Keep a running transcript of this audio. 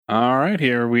All right,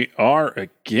 here we are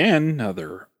again.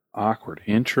 Another awkward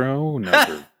intro.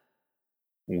 Another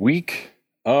week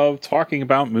of talking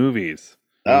about movies.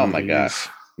 Oh my gosh.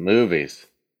 Movies.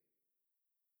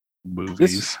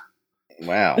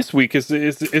 Wow. This week is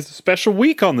a special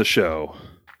week on the show.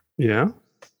 Yeah.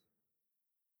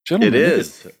 Gentlemen, It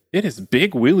is. It is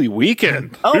Big Willy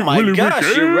weekend. Oh Big my Willy gosh,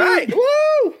 weekend. you're right.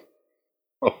 Woo!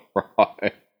 All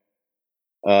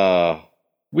right.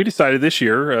 We decided this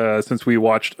year, since we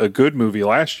watched a good movie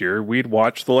last year, we'd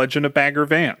watch The Legend of Bagger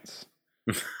Vance.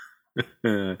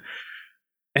 And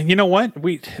you know what?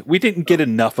 We didn't get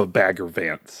enough of Bagger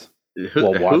Vance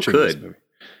while watching this movie.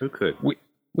 Who could?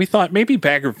 We thought maybe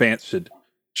Bagger Vance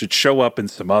should show up in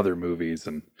some other movies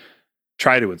and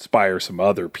try to inspire some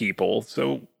other people.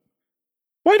 So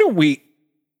why don't we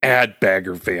add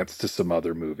Bagger Vance to some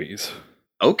other movies?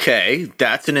 Okay,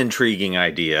 that's an intriguing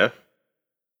idea.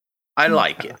 I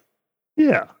like it.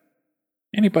 Yeah.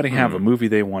 Anybody have a movie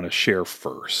they want to share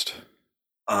first?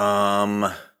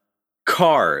 Cars,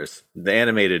 the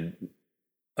animated movie.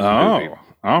 Oh,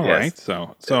 all Yes. right.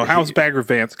 So how's Bagger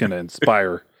Vance going to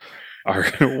inspire our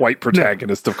white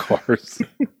protagonist of Cars?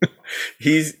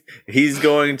 He's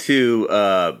going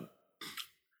to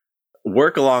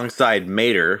work alongside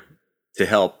Mater to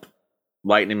help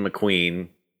Lightning McQueen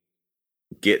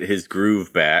get his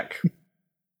groove back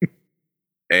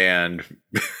and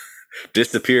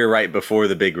disappear right before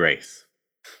the big race.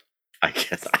 I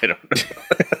guess, I don't know.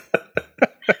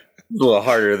 A little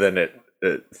harder than it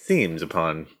seems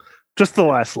upon. Just the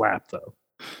last lap, though.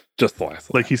 Just the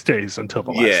last. Like he stays until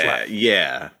the last lap.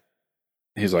 Yeah.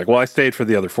 He's like, well, I stayed for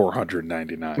the other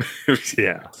 499.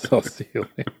 Yeah. So I'll see you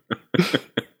later.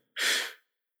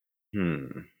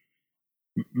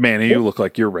 Manny, you look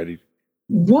like you're ready.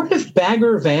 What if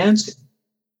Bagger Vance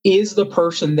is the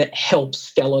person that helps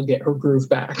Stella get her groove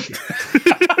back?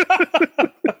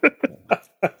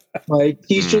 Like,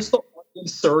 he's just the only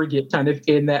surrogate kind of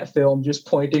in that film, just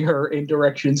pointing her in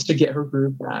directions to get her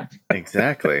groove back.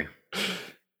 Exactly.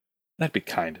 That'd be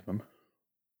kind of him.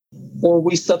 Or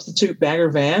we substitute Bagger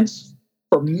Vance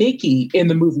for Mickey in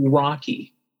the movie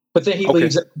Rocky, but then he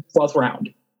leaves at the 12th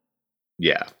round.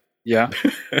 Yeah. Yeah.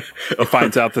 He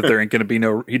finds out that there ain't going to be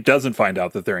no. He doesn't find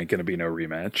out that there ain't going to be no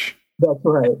rematch. That's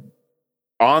right.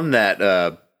 On that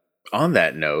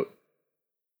note,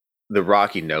 the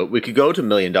Rocky note, we could go to $1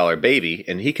 Million Baby,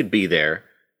 and he could be there,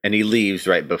 and he leaves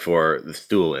right before the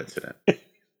stool incident.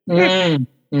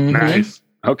 Mm-hmm. Nice.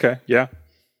 Okay. Yeah.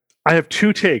 I have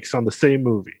two takes on the same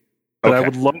movie. But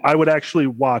Okay. I would actually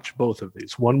watch both of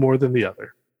these, one more than the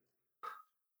other.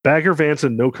 Bagger Vance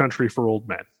and No Country for Old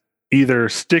Men. Either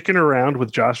sticking around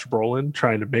with Josh Brolin,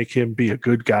 trying to make him be a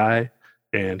good guy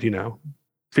and,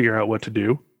 figure out what to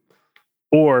do.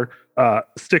 Or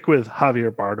stick with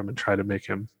Javier Bardem and try to make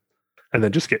him, and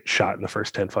then just get shot in the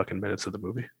first 10 fucking minutes of the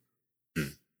movie.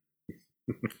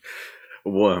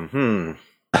 Well,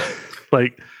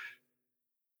 Like,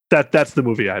 that's the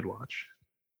movie I'd watch.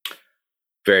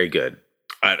 Very good.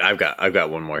 I've got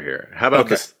one more here. How about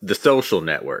the Social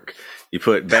Network? You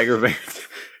put Bagger Vance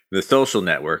in the Social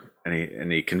Network,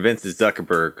 and he convinces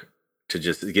Zuckerberg to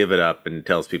just give it up and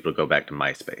tells people to go back to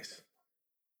MySpace.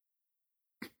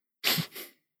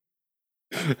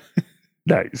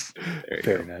 Nice.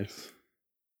 Very nice.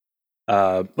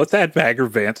 Let's add Bagger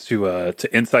Vance to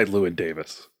Inside Llewyn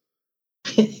Davis.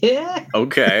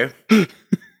 Okay.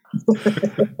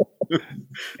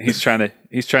 He's trying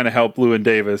to help Llewyn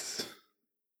Davis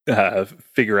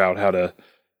figure out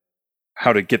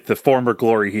how to get the former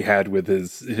glory he had with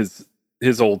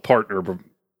his old partner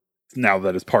now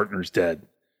that his partner's dead.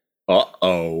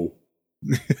 Uh-oh.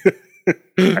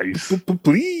 Nice.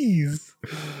 Please.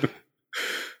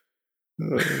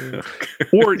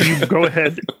 Or you go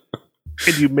ahead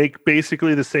and you make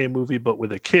basically the same movie but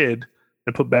with a kid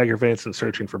and put Bagger Vance in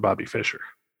Searching for Bobby Fischer.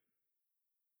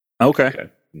 Okay.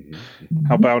 Mm-hmm.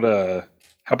 How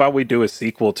about we do a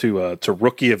sequel to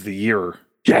Rookie of the Year?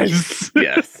 Yes.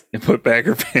 Yes. And put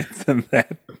Bagger Vance in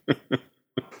that.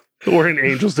 Or in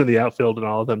Angels in the Outfield and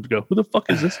all of them to go, who the fuck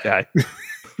is this guy?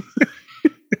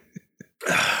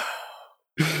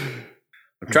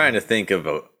 I'm trying to think of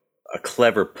a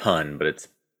clever pun, but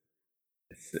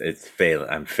it's failing.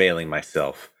 I'm failing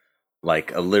myself.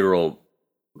 Like a literal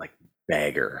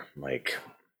bagger. Like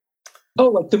Oh,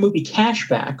 like the movie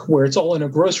Cashback, where it's all in a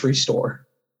grocery store.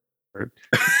 and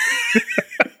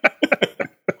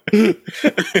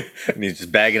he's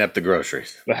just bagging up the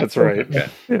groceries. That's right. Okay.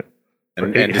 Yeah.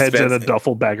 And heads in a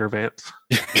duffel Bagger Vance.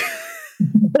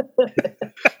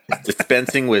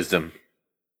 dispensing wisdom.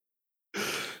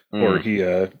 Or he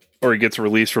Or he gets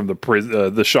released from the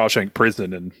Shawshank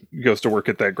prison and goes to work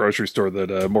at that grocery store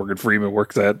that Morgan Freeman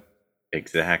works at.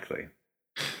 Exactly.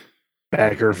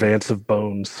 Bagger Vance of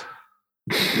bones.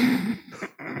 Okay.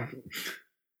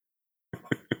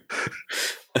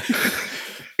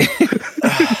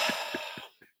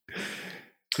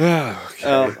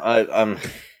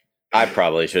 I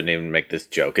probably shouldn't even make this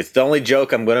joke. It's the only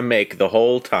joke I'm going to make the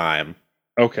whole time.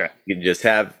 Okay. You can just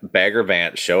have Bagger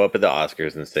Vance show up at the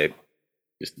Oscars and say,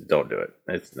 just don't do it.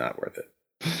 It's not worth it.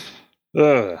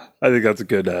 I think that's a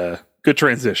good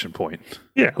transition point.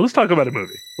 Yeah, let's talk about a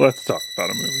movie. Let's talk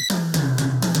about a movie.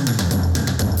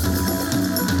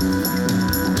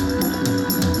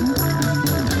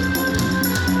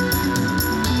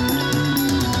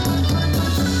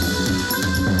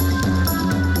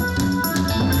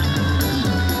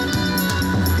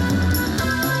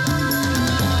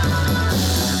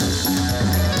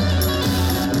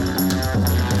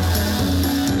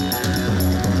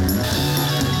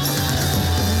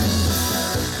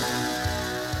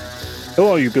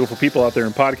 Hello, you beautiful people out there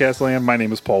in podcast land. My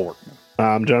name is Paul Workman.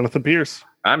 I'm Jonathan Pierce.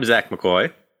 I'm Zach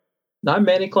McCoy. I'm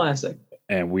Manny Classic.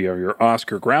 And we are your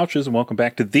Oscar Grouches, and welcome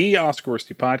back to the Oscar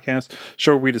Worsty Podcast,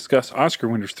 show where we discuss Oscar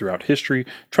winners throughout history,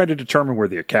 try to determine where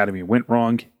the Academy went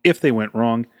wrong, if they went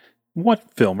wrong.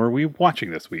 What film are we watching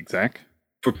this week, Zach?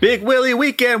 For Big Willie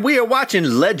weekend, we are watching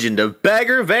Legend of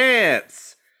Bagger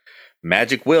Vance.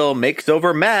 Magic Will makes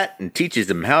over Matt and teaches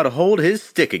him how to hold his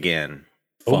stick again.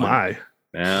 Fun. Oh my.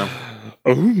 Yeah.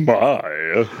 Oh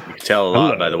my. You can tell a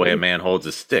lot by the way a man holds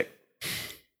his stick.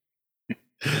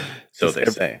 So they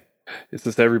say. Is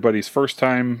this everybody's first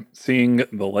time seeing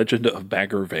The Legend of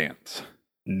Bagger Vance?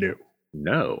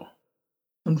 No.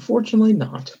 Unfortunately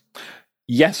not.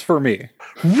 Yes, for me.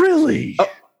 Really?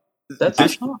 Oh, That's a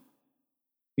shock.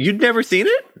 You'd never seen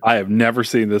it? I have never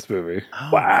seen this movie. Oh,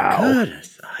 wow. My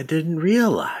goodness. I didn't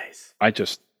realize. I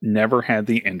just never had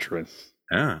the interest.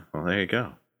 Ah, well, there you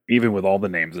go. Even with all the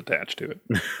names attached to it.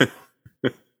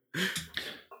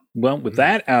 Well, with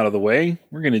that out of the way,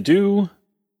 we're going to do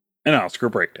an Oscar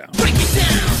breakdown. Break it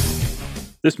down!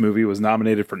 This movie was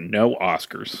nominated for no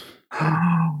Oscars.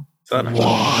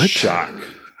 What? Shock.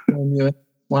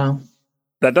 Wow.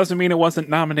 That doesn't mean it wasn't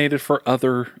nominated for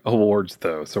other awards,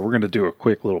 though. So we're going to do a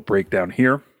quick little breakdown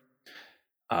here.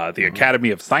 The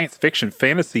Academy of Science Fiction,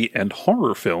 Fantasy, and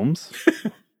Horror Films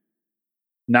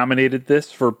nominated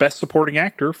this for Best Supporting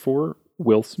Actor for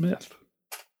Will Smith.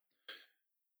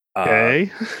 Okay.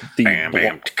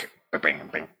 The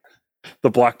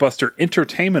Blockbuster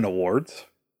Entertainment Awards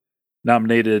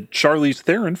nominated Charlize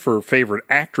Theron for Favorite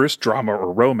Actress, Drama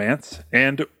or Romance,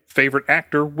 and Favorite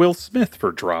Actor Will Smith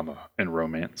for Drama and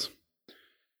Romance.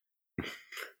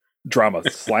 Drama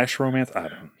 / romance? I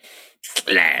don't know.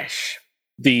 Slash.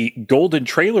 The Golden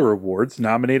Trailer Awards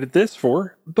nominated this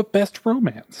for the Best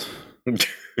Romance.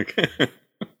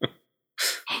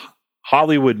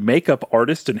 Hollywood Makeup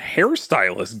Artist and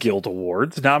Hairstylist Guild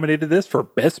Awards nominated this for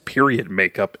Best Period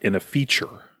Makeup in a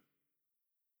Feature.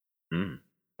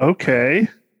 Okay.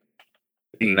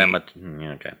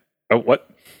 Okay. Oh, what?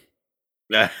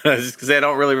 Just because I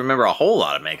don't really remember a whole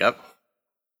lot of makeup.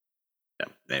 Yeah,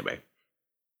 anyway.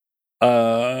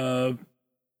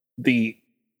 The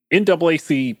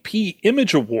NAACP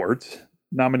Image Awards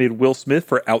nominated Will Smith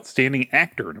for Outstanding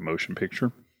Actor in a Motion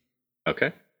Picture.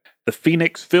 Okay. The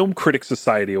Phoenix Film Critics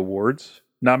Society Awards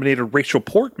nominated Rachel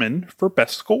Portman for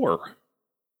Best Score.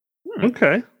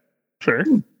 Okay. Sure.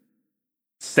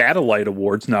 Satellite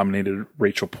Awards nominated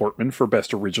Rachel Portman for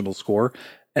Best Original Score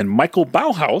and Michael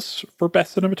Bauhaus for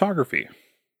Best Cinematography.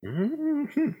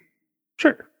 Mm-hmm.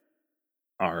 Sure.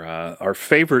 Our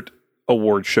favorite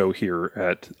award show here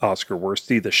at Oscar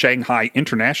Worsty, the Shanghai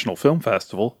International Film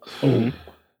Festival.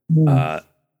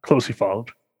 Closely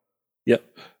followed. Yep.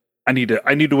 I need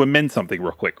to amend something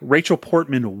real quick. Rachel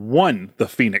Portman won the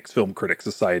Phoenix Film Critics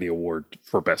Society Award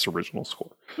for Best Original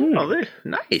Score. Oh,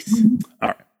 nice. All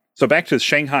right. So back to the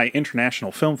Shanghai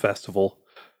International Film Festival.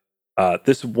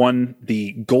 This won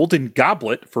the Golden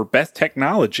Goblet for Best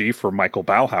Technology for Michael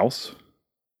Bauhaus.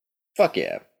 Fuck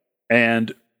yeah.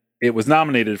 And it was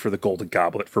nominated for the Golden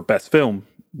Goblet for Best Film,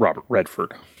 Robert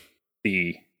Redford.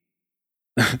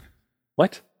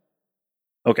 What?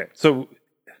 Okay, so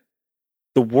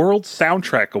the World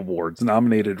Soundtrack Awards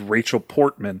nominated Rachel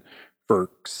Portman for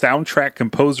Soundtrack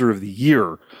Composer of the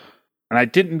Year. And I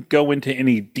didn't go into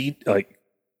any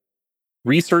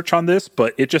research on this,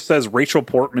 but it just says Rachel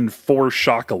Portman for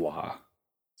Chocolat.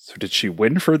 So did she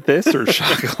win for this or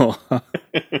Chocolat?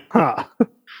 Huh.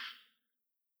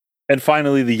 And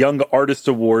finally, the Young Artist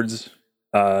Awards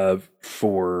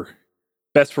for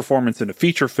Best Performance in a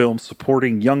Feature Film,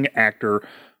 Supporting Young Actor,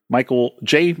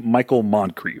 Michael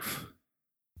Moncrief.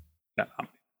 Yeah.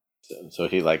 So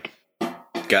he like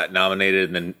got nominated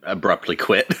and then abruptly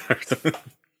quit.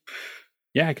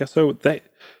 Yeah, I guess so.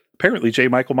 Apparently J.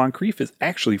 Michael Moncrief is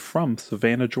actually from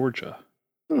Savannah, Georgia.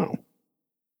 Oh.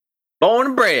 Born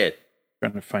and bred.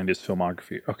 Trying to find his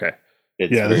filmography. Okay.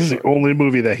 Yeah, this is the only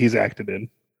movie that he's acted in.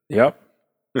 Yep.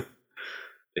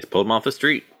 They pulled him off the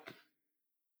street.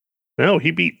 No,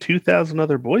 he beat 2,000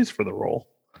 other boys for the role.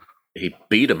 He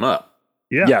beat him up.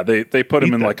 Yeah. Yeah, they put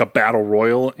him in like a battle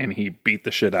royal and he beat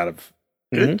the shit out of.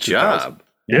 Good job.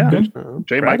 Yeah.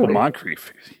 J. Michael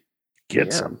Moncrief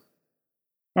Gets him.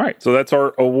 All right, so that's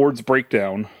our awards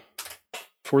breakdown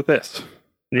for this.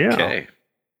 Yeah. Okay.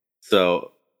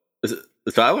 So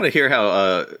I want to hear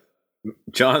how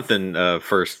Jonathan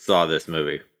first saw this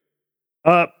movie.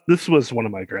 This was one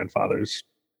of my grandfather's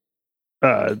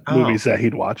movies that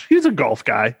he'd watch. He's a golf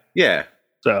guy. Yeah.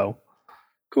 So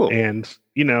cool. And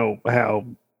you know how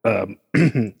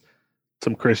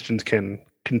some Christians can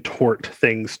contort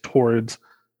things towards,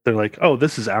 they're like, oh,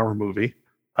 this is our movie.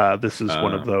 This is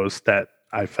one of those that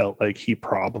I felt like he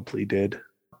probably did.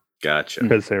 Gotcha.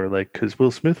 Because they were like, because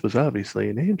Will Smith was obviously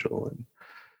an angel and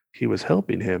he was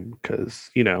helping him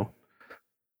because, you know,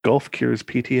 golf cures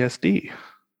PTSD.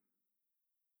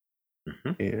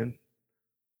 Mm-hmm. And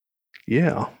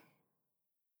yeah.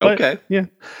 But, okay. Yeah.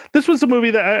 This was a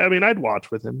movie that I mean, I'd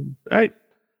watch with him. The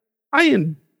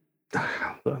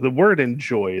word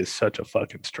enjoy is such a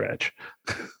fucking stretch.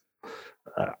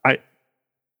 I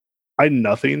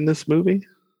nothing this movie.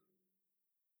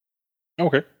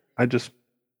 Okay. It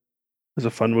was a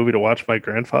fun movie to watch my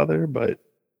grandfather, but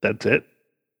that's it.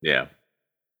 Yeah.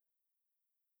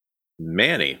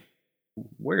 Manny,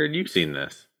 where had you seen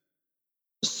this?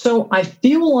 So I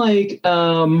feel like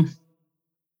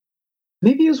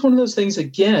maybe it was one of those things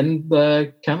again,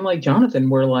 kind of like Jonathan,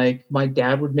 where like my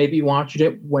dad would maybe watch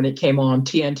it when it came on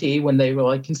TNT when they were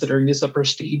like considering this a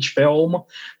prestige film.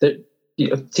 That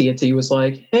TNT was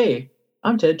like, hey,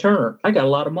 I'm Ted Turner. I got a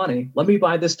lot of money. Let me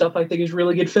buy this stuff I think is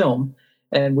really good film,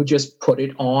 and would just put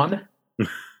it on.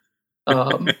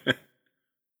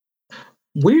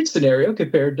 Weird scenario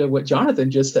compared to what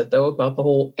Jonathan just said, though, about the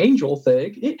whole angel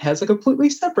thing. It has a completely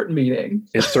separate meaning.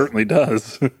 It certainly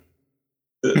does.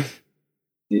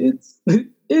 It's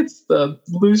the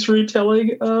loose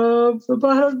retelling of the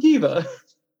Bhagavad Gita.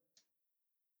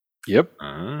 Yep.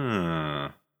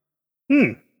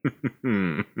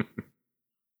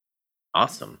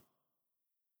 Awesome.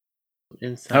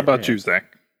 How about you,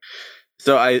 Zach?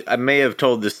 So I may have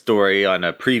told this story on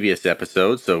a previous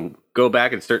episode, so go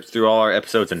back and search through all our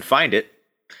episodes and find it.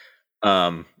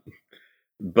 But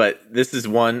this is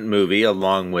one movie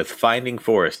along with Finding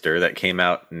Forrester that came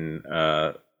out in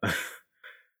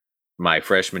my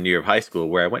freshman year of high school,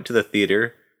 where I went to the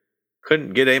theater,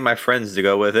 couldn't get any of my friends to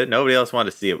go with it. Nobody else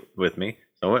wanted to see it with me,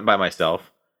 so I went by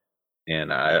myself.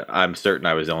 And I'm certain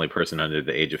I was the only person under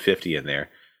the age of 50 in there.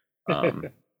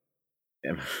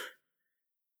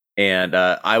 And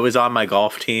I was on my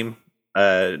golf team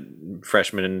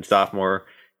freshman and sophomore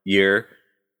year.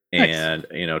 And,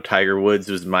 you know, Tiger Woods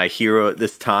was my hero at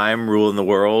this time, ruling the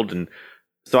world. And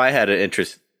so I had an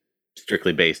interest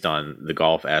strictly based on the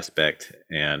golf aspect.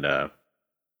 And,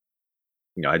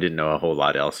 you know, I didn't know a whole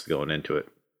lot else going into it.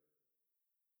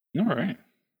 All right.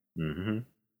 Mm-hmm.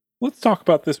 Let's talk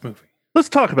about this movie. Let's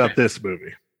talk about this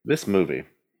movie. This movie.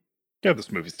 Yeah,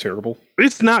 this movie's terrible.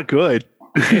 It's not good.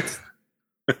 It's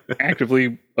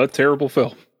actively a terrible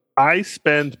film. I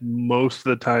spend most of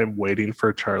the time waiting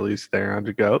for Charlize Theron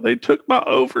to go. They took my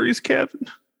ovaries, Kevin.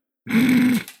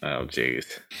 Oh, jeez.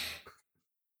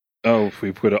 Oh, if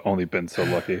we would have only been so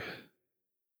lucky.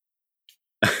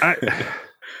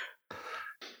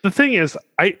 The thing is,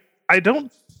 I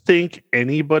don't think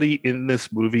anybody in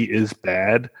this movie is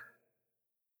bad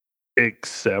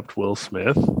except Will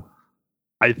Smith.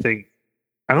 I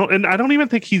don't even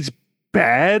think he's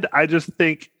bad. I just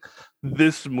think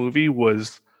this movie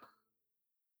was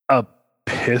a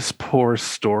piss poor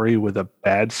story with a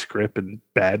bad script and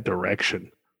bad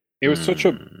direction. It was such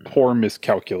a poor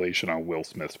miscalculation on Will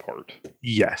Smith's part.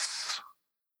 Yes.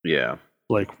 Yeah.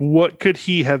 Like, what could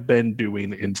he have been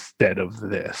doing instead of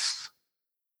this?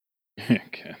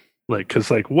 Okay. Like,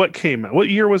 because, like, what came out? What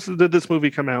year did this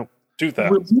movie come out?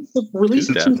 2000. Release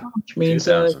of 2000, which means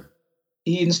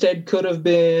he instead could have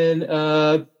been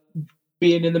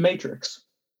being in the Matrix.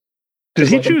 Did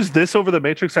he choose this over the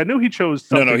Matrix? I know he chose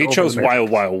something. No, he chose Wild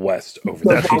Wild West over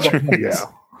the Matrix. Yeah.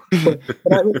 But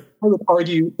I would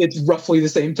argue it's roughly the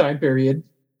same time period.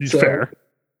 So fair.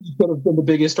 He could have been the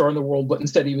biggest star in the world, but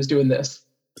instead he was doing this.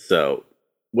 So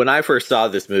when I first saw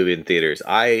this movie in theaters,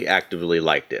 I actively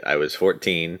liked it. I was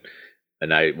 14,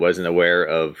 and I wasn't aware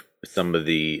of some of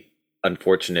the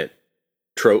unfortunate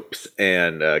tropes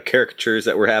and caricatures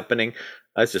that were happening.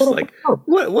 I was just like,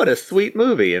 what a sweet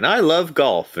movie, and I love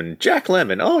golf and Jack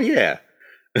Lemmon. Oh yeah,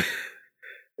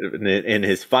 in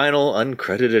his final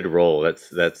uncredited role.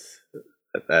 That's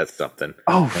something.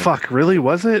 Oh fuck! Really?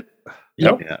 Was it?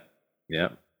 Yep. Yeah.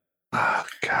 Oh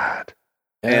god.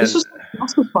 And This was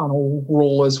Oscar final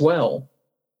role as well.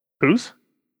 Whose?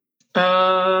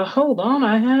 Hold on.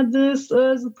 I had this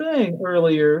as a thing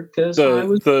earlier because I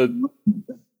was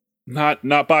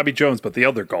not Bobby Jones, but the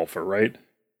other golfer, right?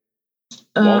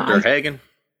 Walter Hagen.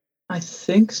 I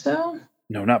think so.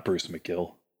 No, not Bruce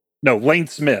McGill. No, Lane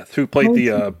Smith, who played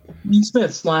Lane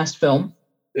Smith's last film.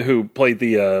 Who played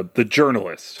the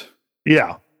journalist.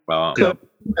 Yeah. Yep.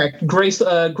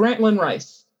 Grantland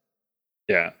Rice.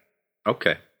 Yeah.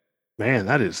 Okay. Man,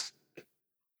 that is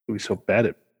we so bad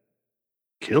at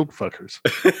killed fuckers.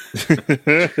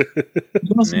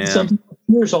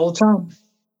 Years all the time.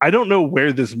 I don't know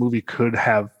where this movie could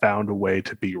have found a way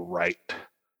to be right.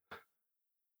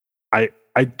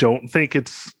 I don't think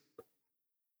it's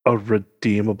a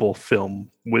redeemable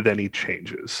film with any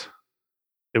changes.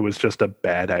 It was just a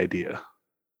bad idea.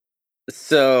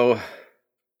 So,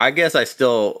 I guess I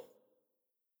still,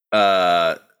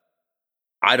 I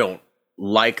don't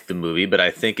like the movie, but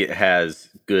I think it has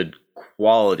good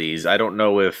qualities. I don't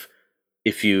know if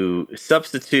you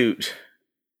substitute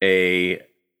a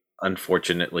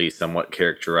unfortunately somewhat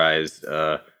characterized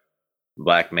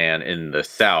black man in the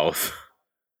South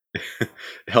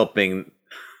helping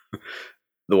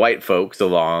the white folks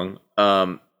along.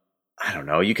 I don't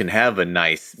know. You can have a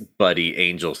nice buddy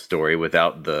angel story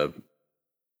without the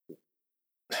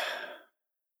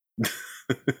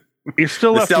you're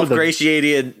still left the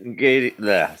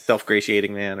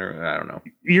self-gratiating man, or I don't know.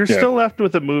 You're still left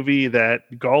with a movie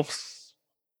that golf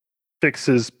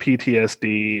fixes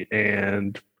PTSD,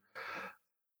 and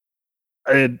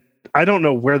I don't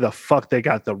know where the fuck they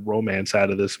got the romance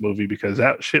out of this movie, because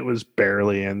that shit was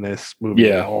barely in this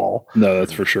movie at all. No,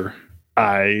 that's for sure.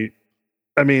 I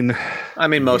mean,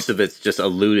 most of it's just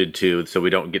alluded to, so we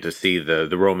don't get to see the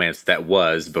romance that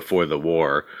was before the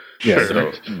war. Yeah,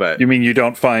 so, but you mean you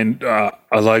don't find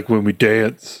 "I like when we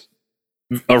dance"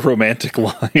 a romantic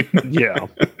line? Yeah.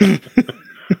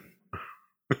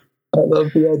 I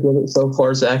love the idea that so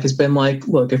far Zach has been like,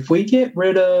 look, if we get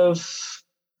rid of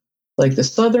like the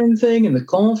Southern thing and the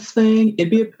golf thing, it'd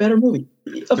be a better movie.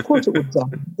 Of course it would.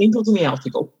 Angels in the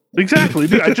Outfield. Exactly.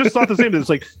 Dude, I just thought the same thing. It's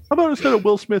like, how about instead of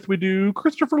Will Smith, we do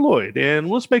Christopher Lloyd, and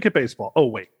let's make it baseball. Oh,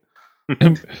 wait.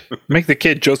 Make the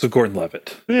kid Joseph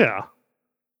Gordon-Levitt. Yeah.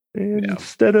 And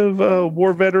instead of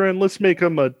war veteran, let's make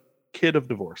him a kid of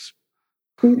divorce.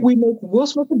 We make Will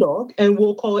Smith a dog, and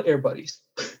we'll call it Air Buddies.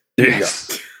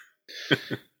 Yes.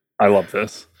 I love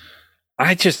this.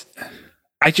 I just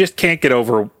can't get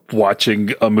over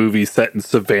watching a movie set in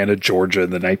Savannah, Georgia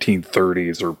in the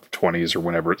 1930s or 20s or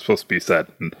whenever it's supposed to be set.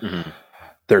 And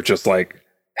they're just like,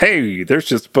 hey, there's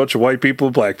just a bunch of white people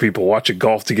and black people watching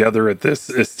golf together at this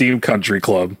esteemed country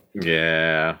club.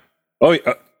 Yeah. Oh,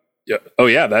 yeah. Oh,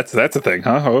 yeah. That's a thing,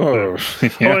 huh? Oh,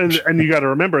 yeah. And you got to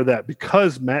remember that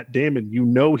because Matt Damon,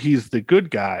 he's the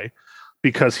good guy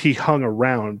because he hung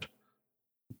around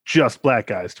just black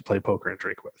guys to play poker and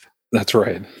drink with. That's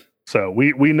right. So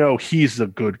we know he's a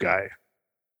good guy,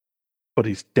 but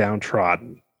he's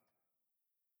downtrodden.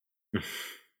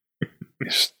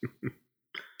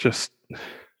 Just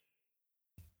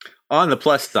on the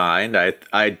plus side,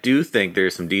 I do think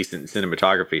there's some decent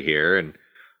cinematography here, and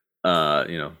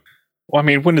Well, I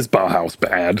mean, when is Bauhaus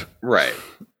bad? Right.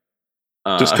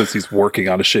 Just because he's working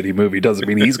on a shitty movie doesn't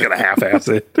mean he's gonna half-ass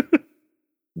it.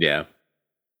 Yeah.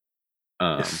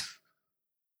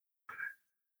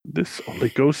 This only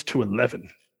goes to 11.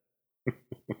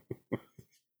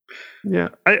 Yeah,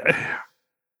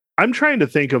 I'm trying to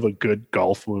think of a good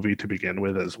golf movie to begin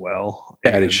with as well.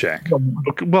 Caddyshack.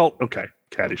 Okay,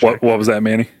 Caddyshack. What was that,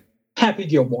 Manny? Happy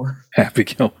Gilmore. Happy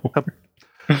Gilmore.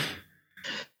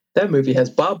 That movie has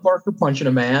Bob Barker punching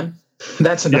a man.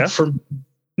 That's enough for me.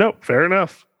 No, fair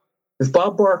enough. If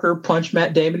Bob Barker punched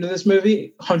Matt Damon in this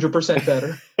movie, 100%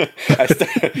 better.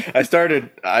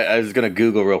 I was going to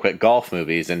Google real quick golf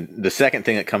movies, and the second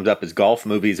thing that comes up is golf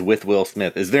movies with Will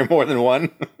Smith. Is there more than one?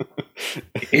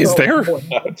 Is there? I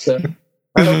don't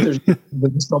know if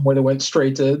there's somewhere that went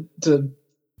straight to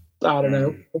I don't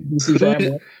know, NBC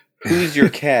Family. Who's your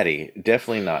caddy?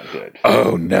 Definitely not good.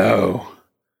 Oh, no.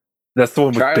 That's the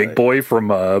one with Big Boy from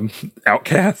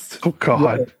Outcast? Oh, God.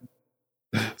 Right.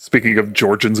 Speaking of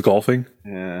Georgians golfing.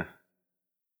 Yeah.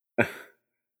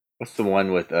 What's the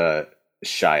one with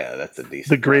Shia? That's a decent.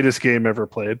 The greatest game ever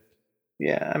played.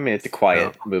 Yeah, I mean it's a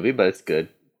quiet movie, but it's good.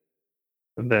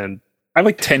 And then I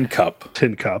like Tin Cup.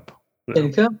 Tin Cup.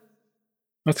 Tin Cup?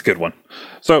 That's a good one.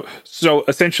 So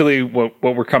essentially what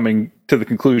we're coming to the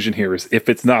conclusion here is if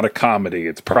it's not a comedy,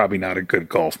 it's probably not a good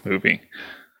golf movie.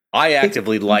 I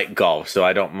actively like golf, so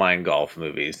I don't mind golf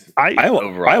movies. I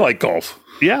like golf.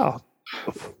 Yeah.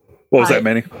 What was that,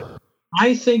 Manny?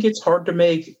 I think it's hard to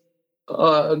make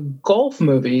a golf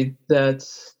movie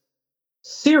that's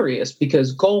serious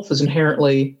because golf is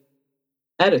inherently,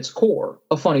 at its core,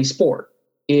 a funny sport.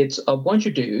 It's a bunch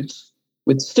of dudes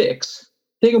with sticks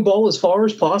taking a ball as far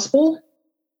as possible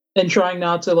and trying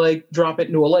not to like drop it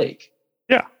into a lake.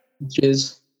 Yeah. Which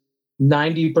is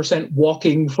 90%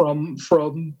 walking from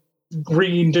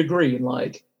green to green.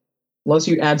 Like, unless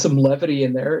you add some levity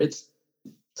in there, it's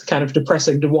kind of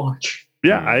depressing to watch.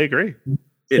 Yeah, I agree.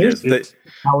 It is.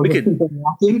 How are the people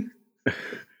walking?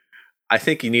 I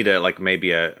think you need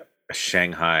maybe a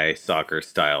Shanghai soccer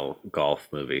style golf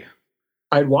movie.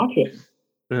 I'd watch it.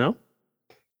 You know?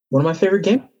 One of my favorite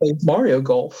games is Mario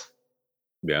Golf.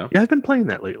 Yeah. Yeah, I've been playing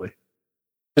that lately.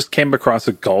 Just came across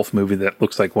a golf movie that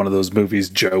looks like one of those movies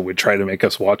Joe would try to make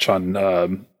us watch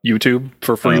on YouTube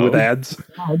for free with ads.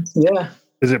 Yeah.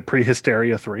 Is it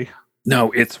Prehysteria 3?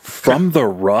 No, it's From the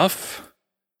Rough,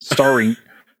 starring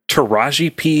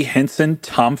Taraji P. Henson,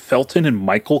 Tom Felton, and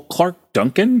Michael Clark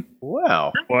Duncan.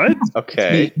 Wow. What?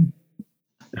 Okay.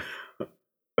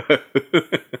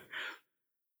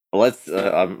 Let's.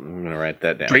 I'm gonna write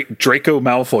that down. Draco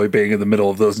Malfoy being in the middle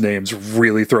of those names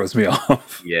really throws me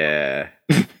off. Yeah.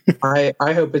 I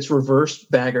hope it's reversed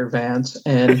Bagger Vance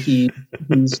and he's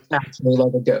actually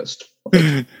like a ghost.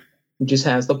 Like, he just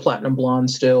has the platinum blonde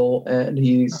still, and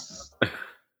he's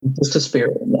just a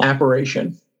spirit, an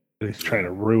apparition. He's trying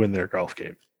to ruin their golf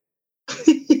game.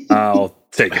 I'll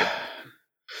take it.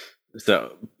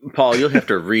 So, Paul, you'll have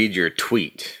to read your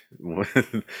tweet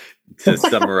to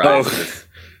summarize this.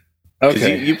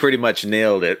 Okay. You pretty much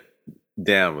nailed it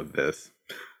down with this.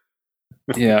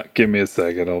 Yeah, give me a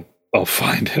second. I'll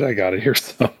find it. I got it here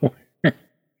somewhere.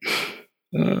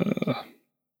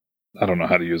 I don't know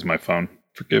how to use my phone.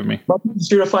 Forgive me. But be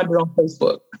sure to find it on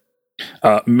Facebook.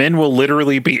 Men will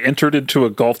literally be entered into a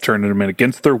golf tournament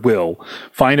against their will,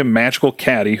 find a magical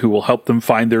caddy who will help them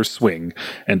find their swing,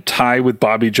 and tie with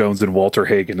Bobby Jones and Walter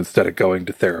Hagen instead of going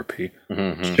to therapy.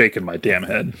 Mm-hmm. Shaking my damn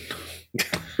head.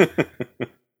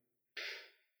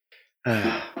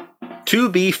 To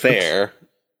be fair,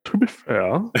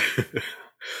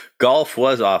 golf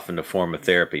was often a form of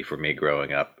therapy for me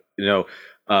growing up. You know,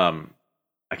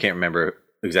 I can't remember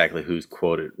exactly whose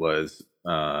quote it was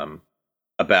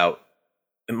about.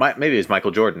 Maybe it was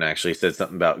Michael Jordan actually said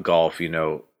something about golf. You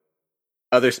know,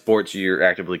 other sports you're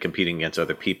actively competing against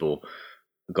other people.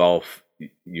 Golf,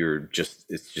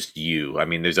 it's just you. I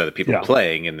mean, there's other people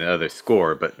playing in the other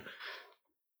score, but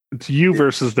it's you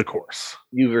versus the course.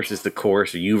 You versus the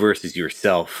course, or you versus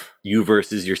yourself. You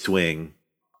versus your swing,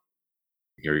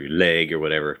 your leg, or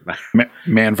whatever.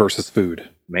 Man versus food.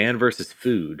 Man versus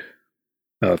food.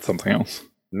 That's something else.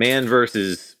 Man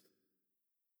versus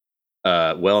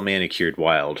well manicured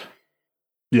wild.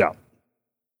 Yeah.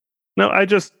 No, I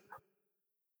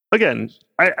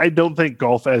don't think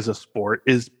golf as a sport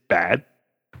is bad.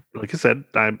 Like I said,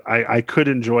 I could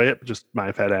enjoy it, just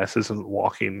my fat ass isn't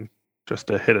walking just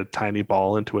to hit a tiny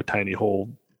ball into a tiny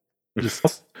hole.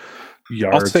 Just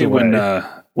yards I'll say away.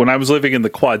 when I was living in the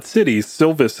Quad Cities,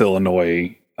 Silvis,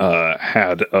 Illinois,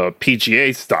 had a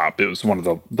PGA stop. It was one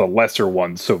of the lesser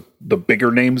ones, so the bigger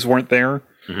names weren't there.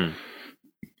 Mm-hmm.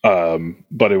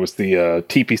 But it was the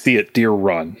TPC at Deer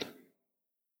Run,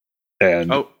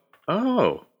 and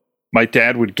my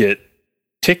dad would get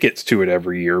tickets to it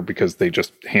every year because they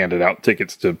just handed out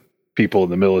tickets to people in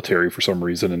the military for some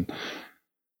reason, and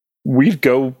we'd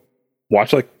go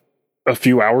watch like a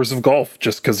few hours of golf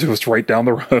just because it was right down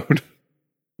the road.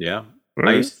 Yeah,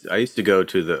 Right. I used to go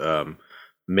to the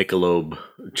Michelob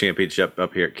Championship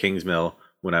up here at Kingsmill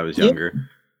when I was younger. Yeah.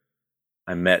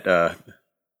 I met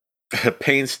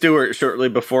Payne Stewart shortly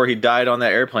before he died on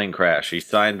that airplane crash.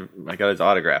 I got his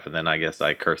autograph, and then I guess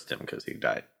I cursed him because he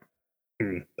died.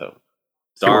 So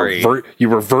sorry, you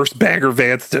reverse Bagger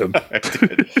Vance him.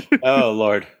 Oh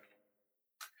Lord.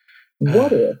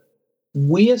 What if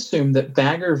we assume that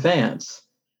Bagger Vance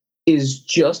is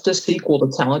just a sequel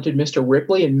to Talented Mr.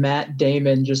 Ripley, and Matt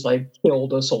Damon just like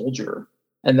killed a soldier,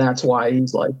 and that's why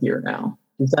he's like here now?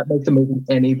 Does that make the movie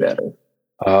any better?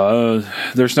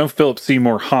 There's no Philip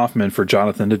Seymour Hoffman for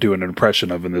Jonathan to do an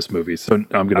impression of in this movie, so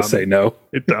I'm going to say no.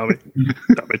 Tommy.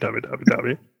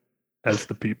 Tommy. That's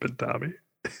the peeping Tommy.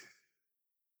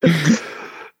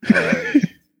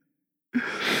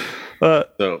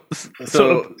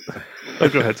 So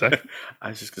go ahead, Zach. I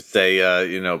was just gonna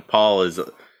say, Paul has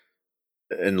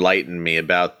enlightened me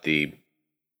about the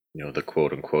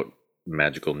quote unquote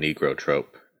magical Negro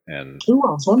trope. And Ooh,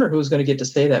 I was wondering who was going to get to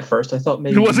say that first. I thought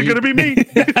maybe It wasn't going to be me.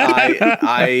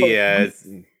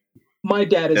 My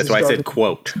dad is. That's why I said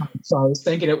quote. So I was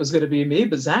thinking it was going to be me,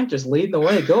 but Zach just leading the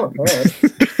way. Go ahead.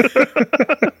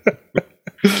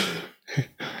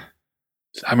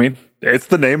 I mean, it's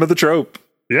the name of the trope.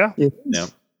 Yeah. Yeah.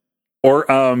 Or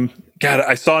God,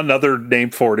 I saw another name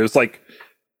for it. It was like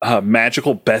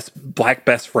magical black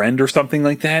best friend or something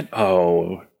like that.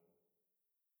 Oh,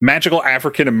 magical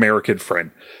African American friend.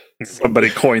 Somebody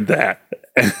coined that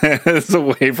as a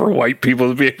way for white people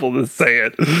to be able to say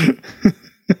it.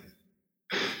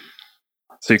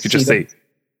 So you could just say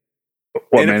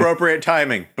inappropriate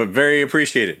timing, but very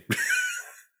appreciated.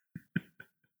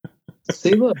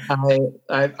 See, look,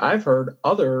 I've heard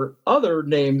other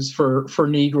names for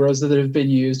Negroes that have been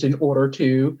used in order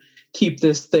to keep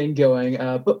this thing going,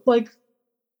 but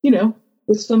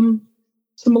with some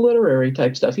literary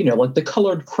type stuff, like the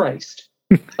Colored Christ.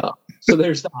 So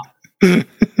there's that.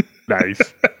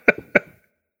 Nice.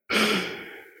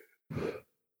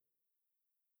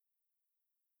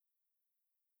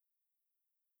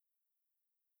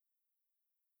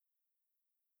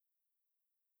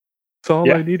 So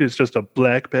all I need is just a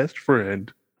black best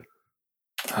friend.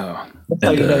 Oh, that's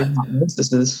how you know you're not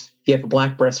racist is if you have a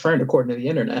black best friend, according to the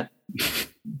internet.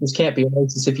 This can't be a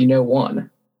racist if you know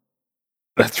one.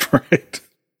 That's right.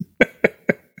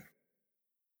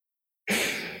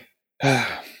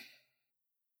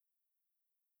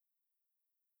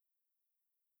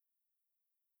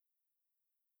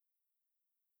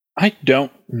 I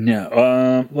don't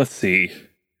know. Let's see.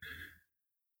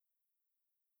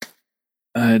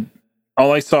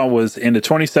 All I saw was in a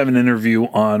 27 interview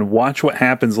on Watch What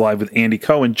Happens Live with Andy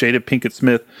Cohen, Jada Pinkett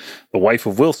Smith, the wife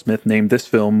of Will Smith, named this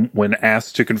film when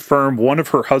asked to confirm one of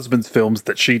her husband's films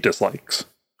that she dislikes.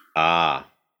 Ah.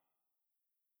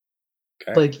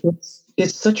 Okay. Like,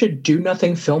 it's such a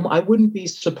do-nothing film. I wouldn't be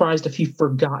surprised if he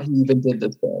forgot he even did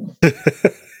this film.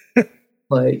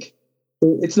 Like,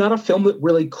 it's not a film that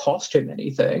really cost him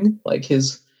anything. Like,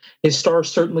 his star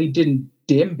certainly didn't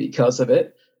dim because of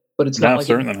it. But it's not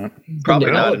certainly not.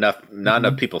 Probably not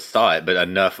enough people saw it, but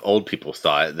enough old people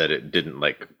saw it that it didn't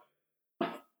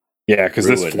Yeah, because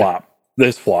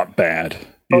this flopped bad.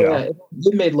 Oh, yeah.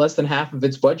 It made less than half of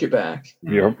its budget back.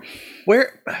 Yep.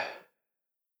 Where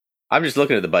I'm just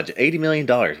looking at the budget, $80 million.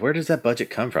 Where does that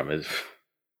budget come from? Is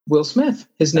Will Smith,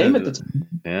 his name at the time.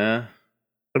 Yeah.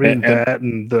 I mean, that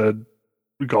and the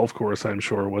golf course, I'm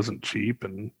sure, wasn't cheap.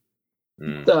 And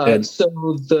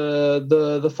so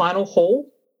the final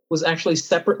hole was actually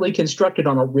separately constructed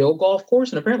on a real golf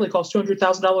course, and apparently cost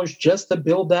 $200,000 just to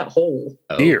build that hole.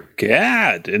 Oh. Dear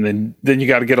God! And then you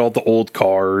got to get all the old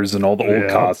cars and all the old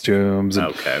costumes.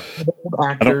 And the old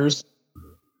actors.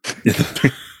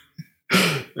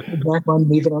 Back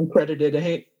on even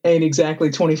uncredited ain't exactly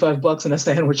 $25 in a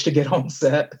sandwich to get on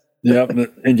set. Yep,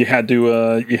 and you had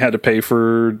to pay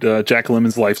for Jack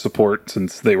Lemmon's life support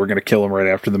since they were going to kill him right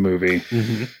after the movie.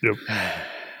 Mm-hmm. Yep.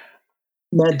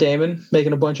 Matt Damon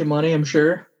making a bunch of money, I'm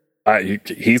sure.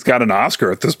 He's got an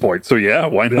Oscar at this point, so yeah,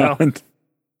 why not?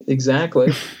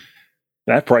 Exactly.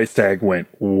 That price tag went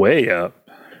way up.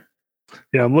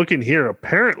 Yeah, I'm looking here.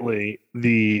 Apparently,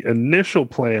 the initial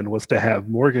plan was to have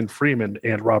Morgan Freeman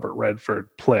and Robert Redford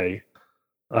play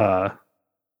Bagger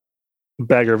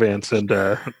Vance and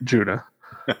Judah.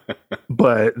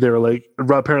 But they were like,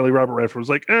 apparently Robert Redford was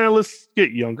like, let's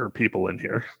get younger people in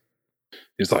here.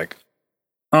 He's like,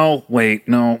 oh, wait,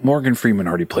 no, Morgan Freeman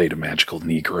already played a magical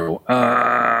Negro.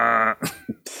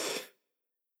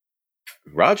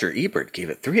 Roger Ebert gave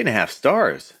it 3.5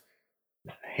 stars.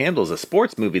 Handles a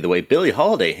sports movie the way Billie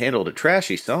Holiday handled a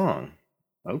trashy song.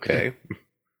 Okay.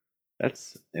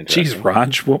 That's interesting. Jeez,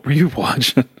 Raj, what were you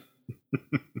watching?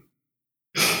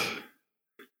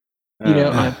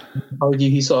 I argue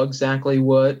he saw exactly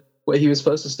what he was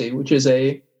supposed to see, which is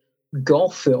a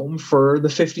golf film for the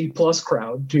 50-plus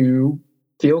crowd to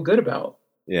feel good about.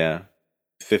 Yeah.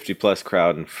 50-plus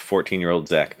crowd and 14-year-old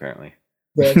Zach, apparently.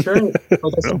 That's right. Like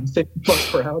I said, 50-plus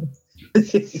crowd.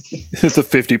 It's a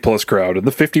 50-plus crowd and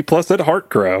the 50-plus at heart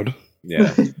crowd.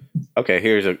 Yeah. Okay,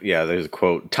 there's a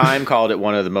quote. Time called it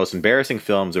one of the most embarrassing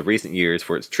films of recent years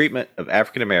for its treatment of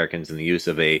African Americans and the use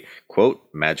of a, quote,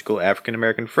 magical African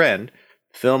American friend.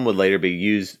 The film would later be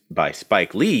used by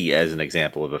Spike Lee as an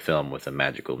example of a film with a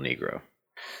magical Negro.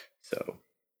 So.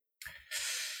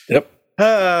 Yep.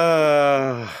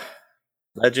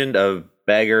 Legend of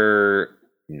Bagger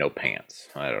no pants.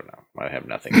 I don't know. I have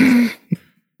nothing to say.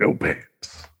 No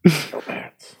pants. No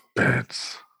pants.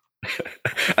 Pants.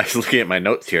 I was looking at my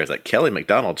notes here. I was like, Kelly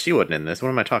MacDonald, she wasn't in this. What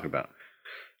am I talking about?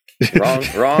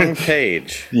 Wrong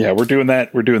page. Yeah, we're doing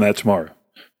that. We're doing that tomorrow.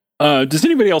 Does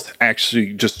anybody else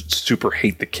actually just super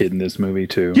hate the kid in this movie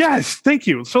too? Yes, thank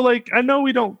you. So, like, I know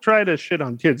we don't try to shit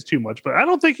on kids too much, but I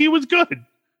don't think he was good.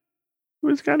 He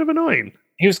was kind of annoying.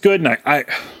 He was good, and I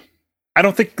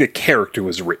don't think the character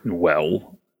was written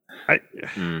well.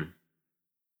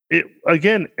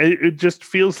 It just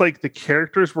feels like the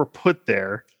characters were put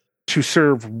there to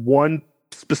serve one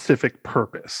specific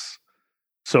purpose.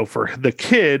 So for the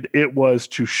kid, it was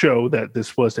to show that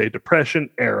this was a Depression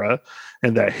era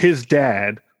and that his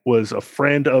dad was a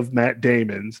friend of Matt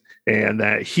Damon's and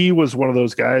that he was one of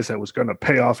those guys that was going to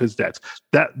pay off his debts.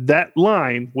 That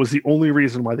line was the only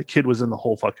reason why the kid was in the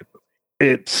whole fucking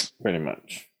movie. It's pretty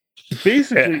much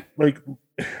basically like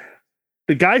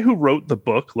the guy who wrote the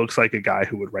book looks like a guy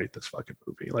who would write this fucking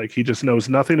movie. Like, he just knows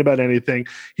nothing about anything.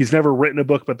 He's never written a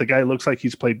book, but the guy looks like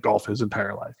he's played golf his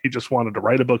entire life. He just wanted to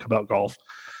write a book about golf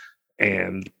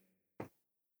and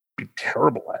be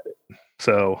terrible at it.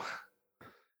 So,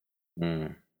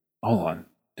 hold on.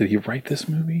 Did he write this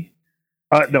movie?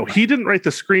 No, he didn't write the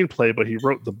screenplay, but he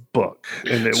wrote the book.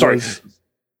 And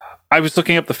I was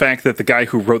looking up the fact that the guy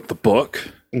who wrote the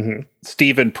book,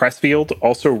 Stephen Pressfield,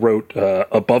 also wrote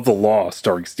Above the Law,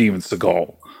 starring Steven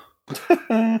Seagal.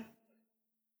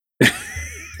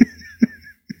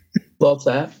 Love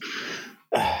that.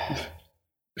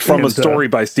 From a story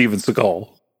by Steven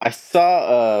Seagal. I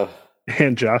saw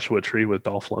and Joshua Tree with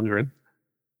Dolph Lundgren.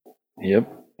 Yep.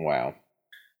 Wow.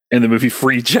 And the movie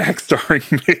Free Jack, starring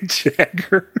Mick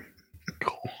Jagger.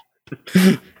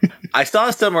 I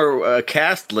saw some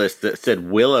cast list that said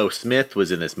Willow Smith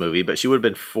was in this movie, but she would have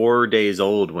been 4 days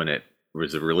old when it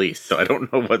was released. So I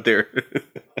don't know what they're.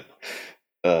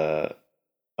 I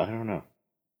don't know.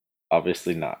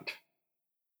 Obviously not.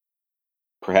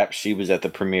 Perhaps she was at the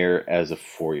premiere as a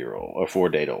 4-year-old or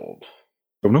 4-day-old.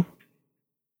 Don't know.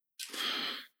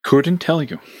 Couldn't tell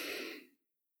you.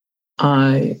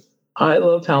 I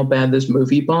love how bad this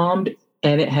movie bombed.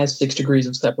 And it has 6 degrees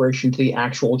of separation to the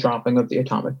actual dropping of the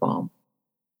atomic bomb.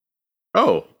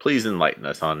 Oh, please enlighten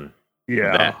us on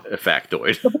that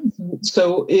factoid.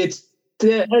 So it's,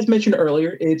 as mentioned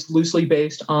earlier, it's loosely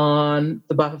based on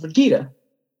the Bhagavad Gita,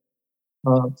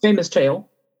 famous tale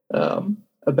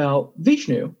about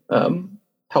Vishnu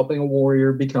helping a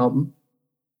warrior become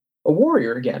a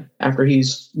warrior again after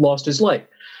he's lost his light.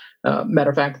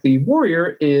 Matter of fact, the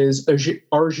warrior is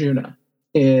Arjuna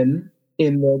in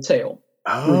the tale.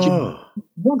 Oh.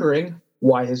 Wondering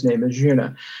why his name is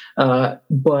Arjuna.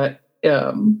 But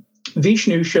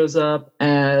Vishnu shows up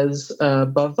as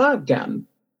Bhagavagan,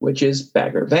 which is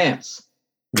Bagger Vance.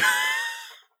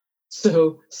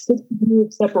 So 6 degrees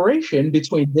of separation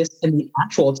between this and the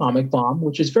actual atomic bomb,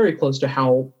 which is very close to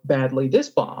how badly this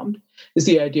bombed, is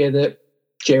the idea that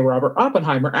J. Robert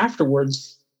Oppenheimer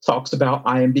afterwards talks about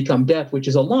I am become death, which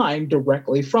is a line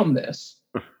directly from this.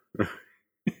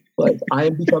 Like, I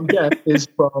am become death is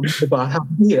from the Bhagavad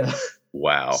Gita.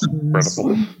 Wow.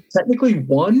 Incredible. Technically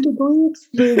 1 degree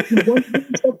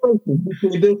separation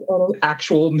between this and an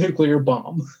actual nuclear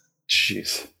bomb.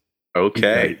 Jeez.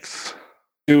 Okay.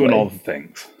 Doing all the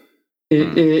things.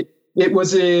 It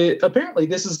was apparently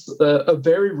this is a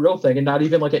very real thing and not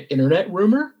even like an internet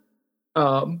rumor.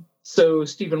 So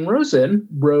Stephen Rosen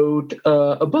wrote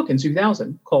a book in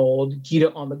 2000 called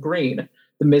Gita on the Green,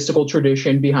 the mystical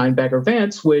tradition behind Bagger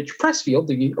Vance, which Pressfield,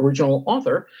 the original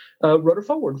author, wrote a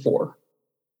foreword for.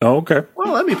 Oh, okay.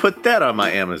 Well, let me put that on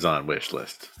my Amazon wish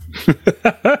list.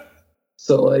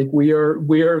 So, like, we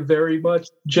are very much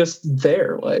just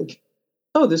there. Like,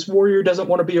 oh, this warrior doesn't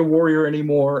want to be a warrior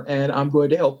anymore, and I'm going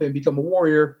to help him become a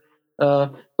warrior,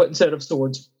 but instead of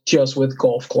swords, just with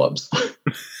golf clubs.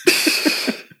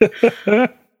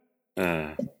 Now,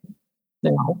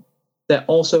 that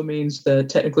also means that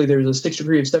technically there's a 6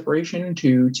 degree of separation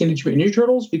to Teenage Mutant Ninja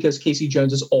Turtles because Casey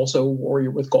Jones is also a warrior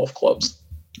with golf clubs.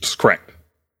 That's correct.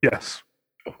 Yes.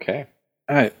 Okay.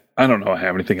 I don't know I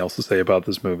have anything else to say about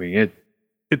this movie.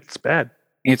 It's bad.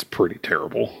 It's pretty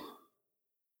terrible.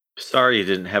 Sorry you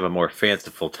didn't have a more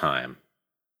fanciful time.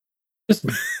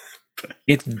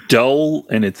 It's dull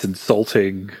and it's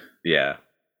insulting. Yeah.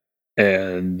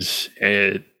 And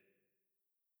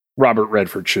Robert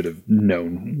Redford should have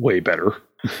known way better.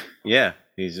 Yeah,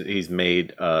 he's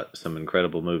made some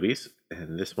incredible movies,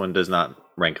 and this one does not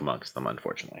rank amongst them,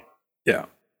 unfortunately. Yeah.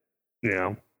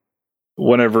 Yeah.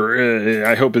 Whenever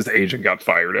I hope his agent got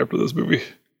fired after this movie,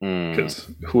 because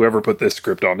whoever put this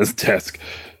script on his desk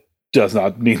does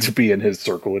not need to be in his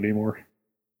circle anymore.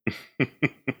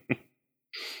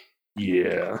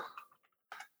 Yeah.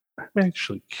 I'm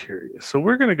actually curious. So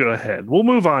we're going to go ahead. We'll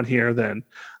move on here then.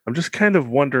 I'm just kind of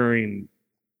wondering,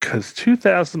 because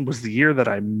 2000 was the year that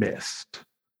I missed,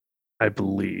 I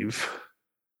believe.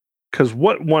 Because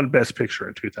what won Best Picture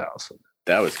in 2000?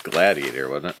 That was Gladiator,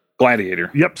 wasn't it?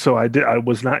 Gladiator. Yep. So I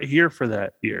was not here for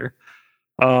that year.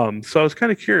 So I was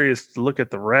kind of curious to look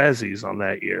at the Razzies on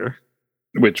that year.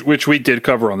 Which we did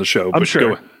cover on the show. I'm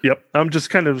sure. Yep. I'm just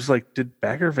kind of like, did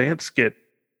Bagger Vance get...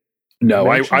 No,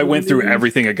 I went through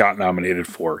everything it got nominated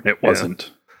for. It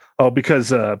wasn't. Oh,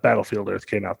 because Battlefield Earth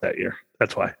came out that year.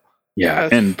 That's why. Yeah,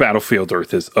 and Battlefield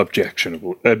Earth is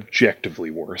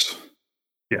objectively worse.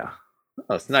 Yeah.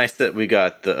 Oh, it's nice that we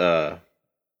got the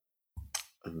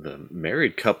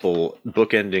married couple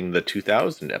bookending the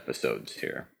 2000 episodes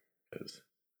here.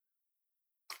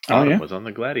 Autumn was on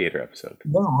the Gladiator episode.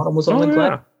 No, Autumn was on the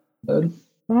Gladiator episode.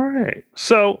 All right.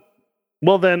 So,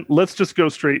 well then, let's just go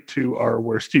straight to our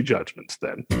worsty judgments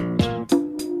then.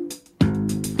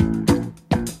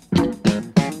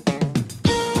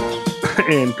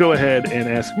 And go ahead and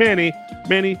ask Manny.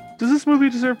 Manny, does this movie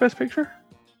deserve Best Picture?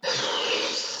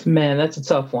 Man, that's a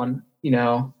tough one. You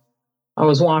know, I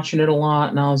was watching it a lot,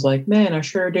 and I was like, man, I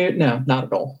sure do. No, not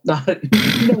at all. Not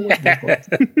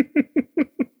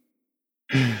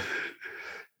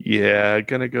Yeah,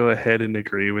 gonna go ahead and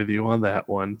agree with you on that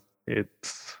one.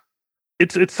 It's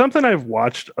something I've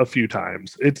watched a few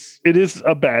times. It is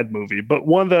a bad movie, but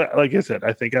one that, like I said,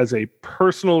 I think as a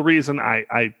personal reason,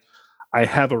 I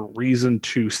have a reason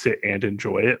to sit and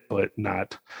enjoy it, but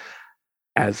not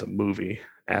as a movie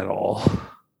at all.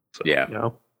 So, yeah. You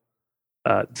know?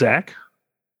 Zach?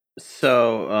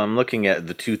 So I'm looking at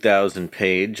the 2000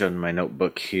 page on my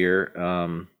notebook here.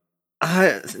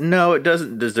 No, it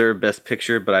doesn't deserve Best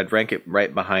Picture, but I'd rank it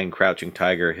right behind Crouching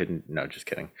Tiger, Hidden... No, just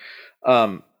kidding.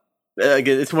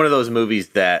 Again, it's one of those movies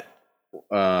that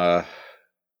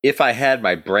if I had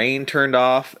my brain turned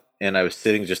off and I was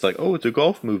sitting just like, oh, it's a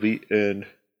golf movie, and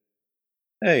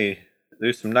hey,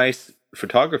 there's some nice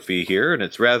photography here, and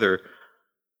it's rather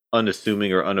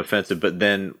unassuming or unoffensive, but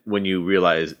then when you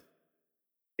realize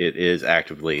it is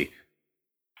actively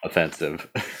offensive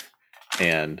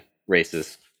and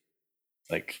racist,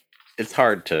 like, it's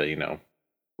hard to, you know,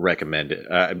 recommend it.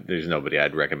 There's nobody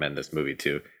I'd recommend this movie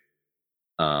to.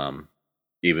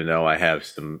 Even though I have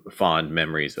some fond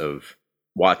memories of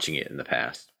watching it in the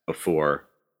past before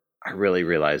I really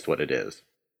realized what it is.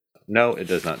 No, it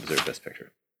does not deserve Best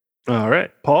Picture. All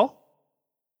right. Paul?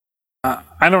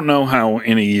 I don't know how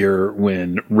in a year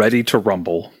when Ready to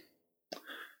Rumble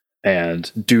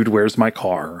and Dude, Where's My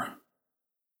Car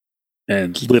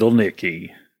and Little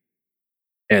Nicky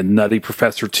and Nutty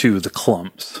Professor 2, The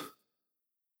Clumps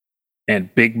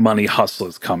and Big Money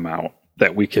Hustlers come out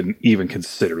that we can even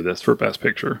consider this for Best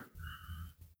Picture.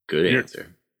 Good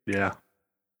answer. Yeah.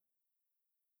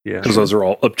 Yeah. Because those are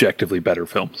all objectively better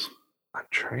films. I'm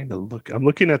trying to look. I'm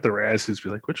looking at the Razzies, be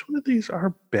like, which one of these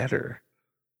are better?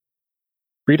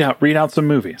 Read out some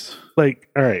movies. Like,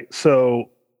 all right, so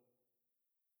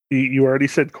you already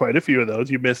said quite a few of those.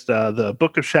 You missed the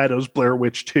Book of Shadows, Blair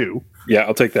Witch 2. Yeah,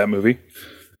 I'll take that movie.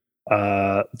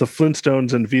 The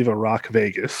Flintstones and Viva Rock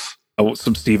Vegas. Oh,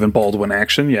 some Stephen Baldwin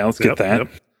action. Yeah, let's get that.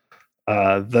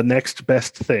 Yep. The Next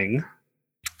Best Thing.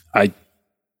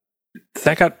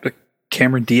 That got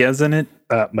Cameron Diaz in it?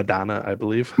 Madonna, I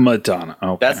believe. Madonna.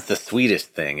 Okay. That's the sweetest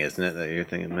thing, isn't it? That you're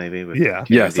thinking maybe? With Yeah.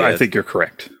 Yes, I think you're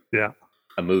correct. Yeah.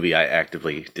 A movie I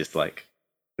actively dislike.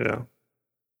 Yeah.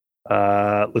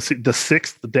 Let's see. The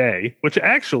Sixth Day, which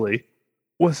actually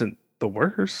wasn't the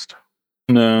worst.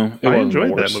 No, I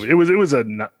enjoyed that movie. It was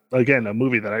a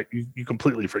movie that you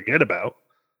completely forget about.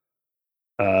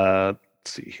 Let's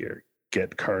see here.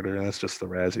 Get Carter. That's just the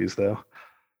Razzies, though.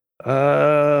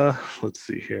 Let's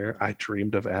see here. I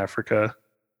Dreamed of Africa.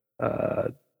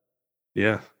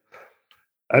 Yeah.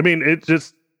 I mean, it's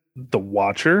just The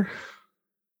Watcher.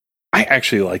 I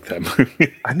actually like that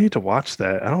movie. I need to watch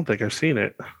that. I don't think I've seen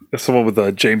it. That's the one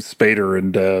with James Spader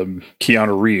and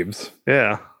Keanu Reeves.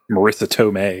 Yeah. Marissa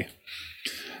Tomei.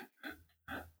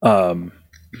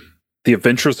 The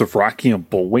Adventures of Rocky and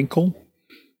Bullwinkle.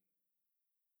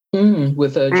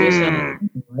 With Jason,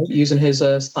 right? Using his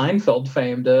Seinfeld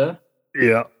fame to...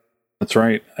 Yeah. That's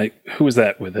right. Who was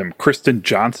that with him? Kristen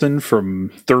Johnson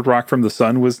from Third Rock from the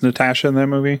Sun was Natasha in that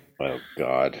movie. Oh,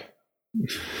 God.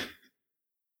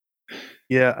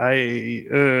 Yeah,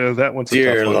 that one's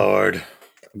Dear a tough one. Lord.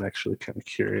 I'm actually kind of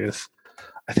curious.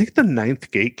 I think The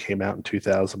Ninth Gate came out in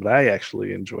 2000, but I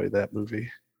actually enjoyed that movie.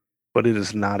 But it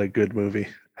is not a good movie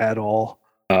at all.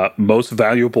 Most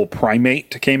Valuable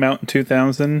Primate came out in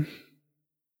 2000.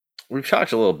 we've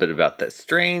talked a little bit about that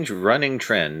strange running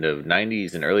trend of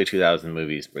 90s and early 2000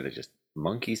 movies where they're just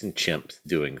monkeys and chimps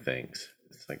doing things.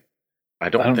 It's like, I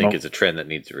don't think it's a trend that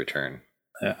needs to return.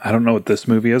 I don't know what this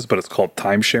movie is, but it's called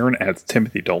Timeshare and it has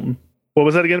Timothy Dalton. What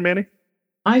was that again, Manny?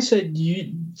 I said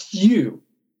you,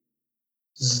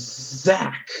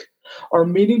 Zach, are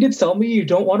meaning to tell me you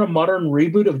don't want a modern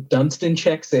reboot of Dunstan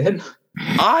Checks In?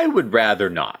 I would rather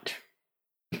not.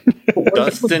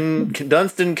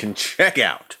 Dunstan can check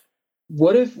out.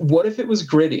 What if it was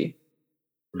gritty?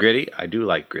 Gritty? I do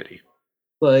like gritty.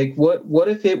 Like what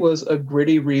if it was a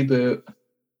gritty reboot?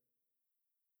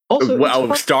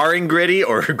 Also, starring Gritty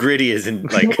or Gritty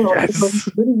isn't like yes.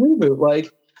 Gritty reboot.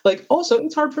 Like also,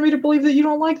 it's hard for me to believe that you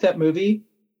don't like that movie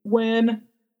when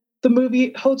the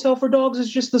movie Hotel for Dogs is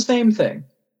just the same thing.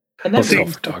 And Hotel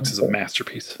for Dogs is a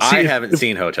masterpiece. I haven't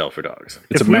seen Hotel for Dogs.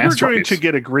 If we were going to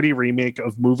get a gritty remake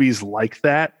of movies like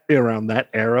that around that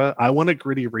era, I want a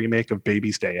gritty remake of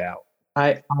Baby's Day Out.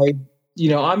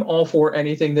 I'm all for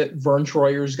anything that Vern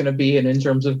Troyer is going to be in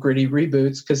terms of gritty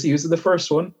reboots because he was the first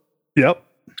one. Yep.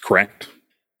 Correct.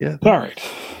 Yeah. All right.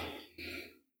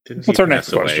 What's our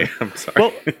next question? I'm sorry.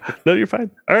 Well, no, you're fine.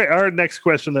 All right. Our next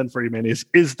question then for you, Manny,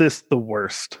 is this the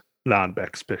worst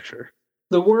non-Bex picture?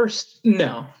 The worst?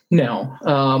 No.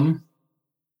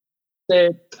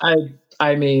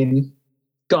 I mean,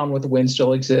 Gone with the Wind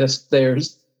still exists.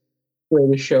 There's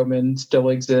Greatest Showman still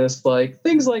exists. Like,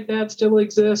 things like that still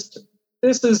exist.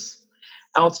 This is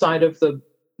outside of the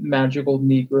magical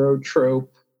Negro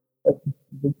trope.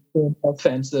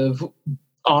 Offensive,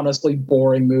 honestly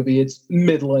boring movie. It's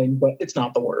middling, but it's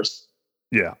not the worst.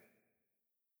 Yeah.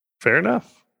 Fair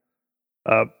enough.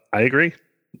 I agree.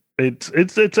 It's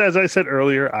as I said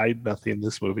earlier, nothing in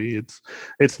this movie.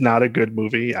 It's not a good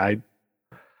movie. I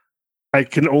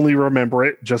can only remember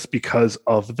it just because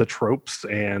of the tropes,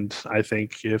 and I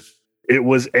think if it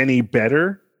was any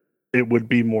better, it would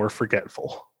be more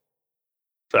forgetful.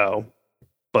 So,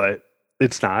 but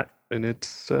it's not, and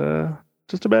it's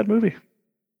just a bad movie.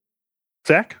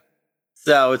 Zach?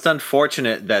 So it's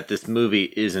unfortunate that this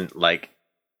movie isn't like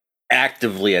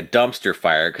actively a dumpster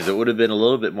fire, because it would have been a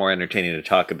little bit more entertaining to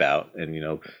talk about.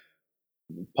 And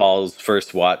Paul's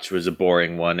first watch was a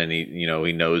boring one, and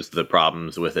he knows the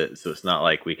problems with it, so it's not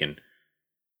like we can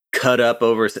cut up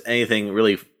over anything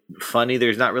really funny.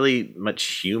 There's not really much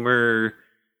humor,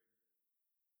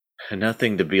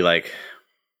 nothing to be like,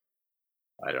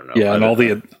 I don't know. Yeah, and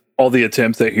all the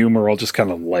attempts at humor all just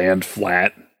kind of land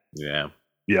flat. Yeah.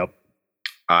 Yep.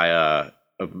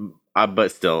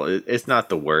 But still, it's not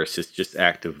the worst. It's just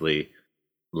actively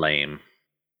lame.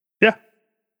 Yeah,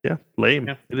 lame.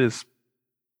 Yeah. It is.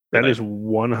 That is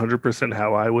 100%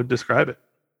 how I would describe it.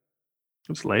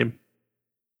 It's lame.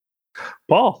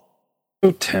 Paul?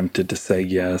 So tempted to say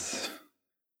yes.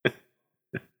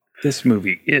 This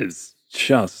movie is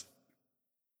just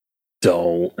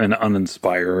dull and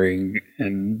uninspiring,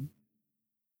 and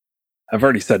I've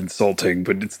already said insulting,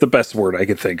 but it's the best word I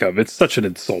could think of. It's such an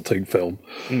insulting film.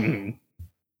 Mm-hmm.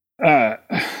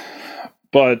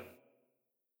 But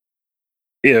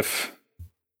if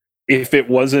it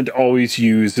wasn't always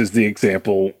used as the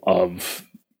example of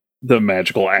the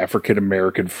magical African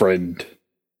American friend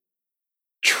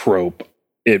trope,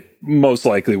 it most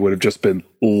likely would have just been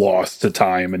lost to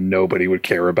time and nobody would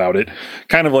care about it.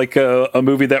 Kind of like a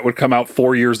movie that would come out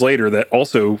 4 years later that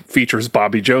also features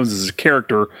Bobby Jones as a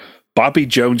character, Bobby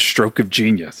Jones' Stroke of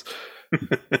Genius.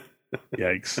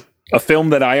 Yikes. A film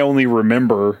that I only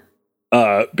remember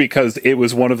because it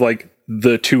was one of like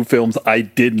the two films I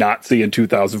did not see in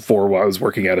 2004 while I was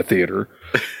working at a theater.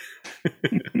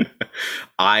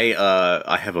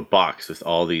 I have a box with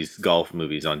all these golf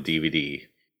movies on DVD.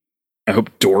 I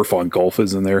hope Dorf on Golf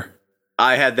is in there.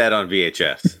 I had that on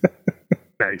VHS.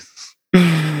 Nice.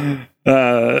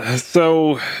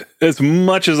 So as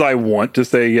much as I want to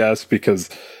say yes, because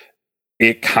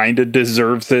it kind of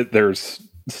deserves it, there's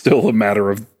still a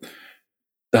matter of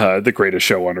the greatest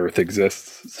show on earth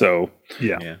exists. So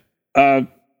yeah. I'm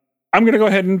going to go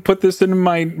ahead and put this in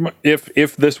my,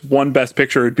 if this won Best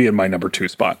Picture, it'd be in my number 2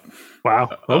 spot. Wow.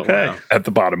 Okay. Wow. At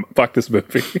the bottom. Fuck this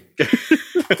movie.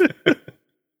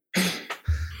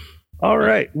 All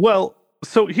right. Well,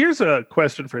 so here's a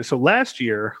question for you. So last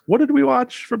year, what did we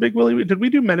watch for Big Willie? Did we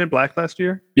do Men in Black last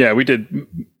year? Yeah, we did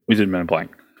Men in Black.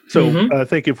 So I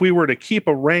think if we were to keep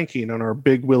a ranking on our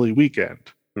Big Willie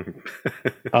weekend,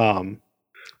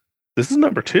 this is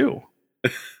number 2.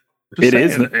 It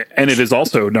is, and it is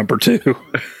also number 2.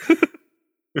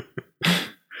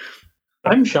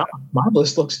 I'm shocked. My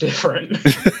list looks different.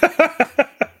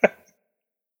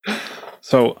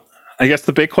 So I guess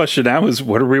the big question now is,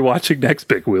 what are we watching next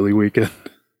Big Willie weekend?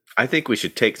 I think we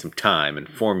should take some time and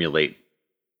formulate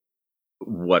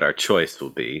what our choice will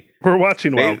be. We're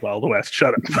watching Wild Wild West.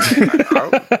 Shut up.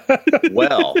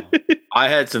 Well, I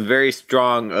had some very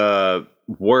strong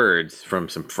words from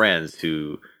some friends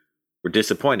who were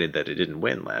disappointed that it didn't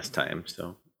win last time.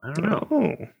 So I don't know.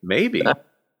 Oh. Maybe.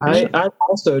 I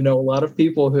also know a lot of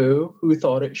people who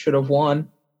thought it should have won.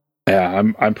 Yeah,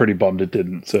 I'm pretty bummed it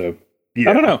didn't. So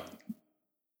I don't know.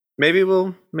 Maybe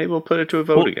we'll put it to a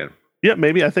vote again. Yeah,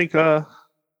 maybe. I think.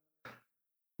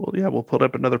 We'll put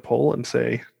up another poll and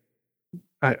say,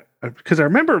 because I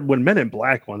remember when Men in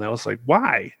Black won, I was like,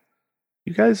 why?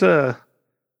 You guys,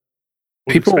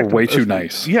 people were way too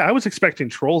nice. Yeah, I was expecting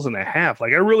Trolls and a Half.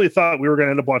 Like, I really thought we were going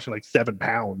to end up watching like 7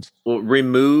 pounds. Well,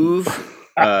 remove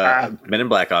Men in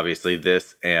Black, obviously,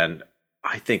 this, and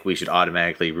I think we should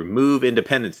automatically remove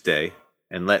Independence Day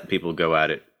and let people go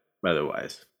at it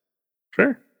otherwise.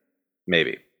 Sure.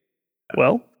 Maybe.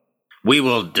 Well, we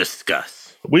will discuss.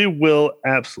 We will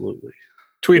absolutely.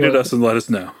 Tweet at us and let us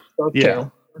know. Yeah.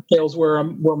 Tails where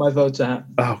my vote's at.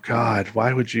 Oh God,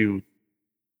 why would you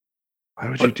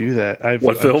do that?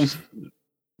 What film?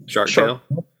 Shark Tale.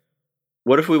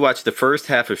 What if we watch the first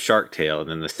half of Shark Tale and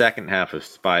then the second half of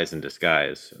Spies in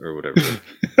Disguise or whatever?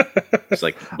 It's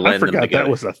like blend them together. I forgot that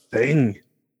was a thing.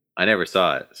 I never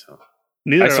saw it. So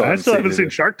neither. I still haven't seen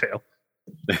Shark Tale.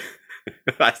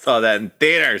 I saw that in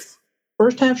theaters.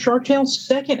 First half Shark Tale,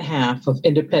 second half of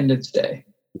Independence Day.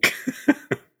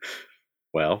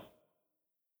 Well,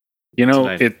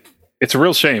 it's a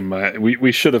real shame.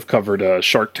 We should have covered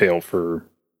Shark Tale for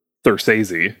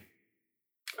Thursday.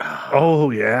 Oh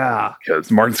yeah,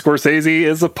 because Martin Scorsese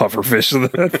is a pufferfish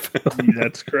of that film.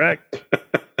 That's correct.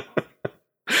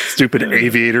 Stupid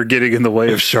aviator getting in the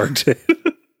way of Shark Tale.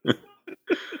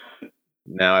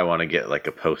 Now I want to get like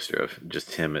a poster of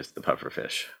just him as the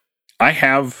pufferfish. I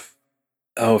have.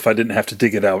 Oh, if I didn't have to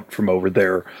dig it out from over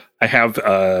there, I have.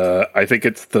 I think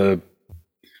it's the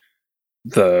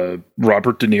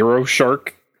Robert De Niro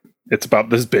shark. It's about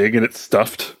this big and it's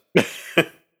stuffed.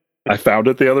 I found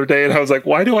it the other day and I was like,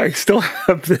 "Why do I still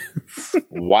have this?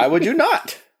 Why would you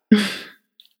not?"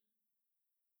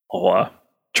 I'll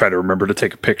try to remember to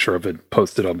take a picture of it,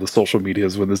 post it on the social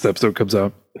medias when this episode comes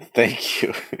out. Thank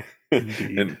you.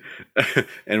 and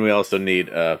we also need,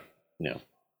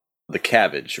 the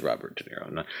cabbage, Robert De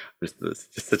Niro. Not just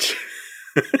such.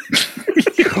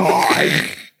 God,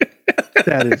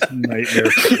 that is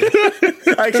nightmare.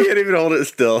 I can't even hold it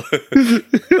still.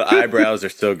 The eyebrows are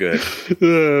so good.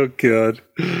 Oh God,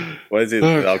 what is he?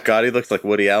 Oh God, he looks like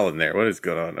Woody Allen there. What is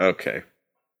going on? Okay,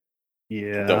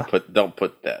 yeah. Don't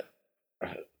put that.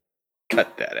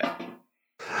 Cut that out.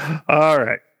 All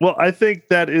right. Well, I think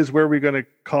that is where we're going to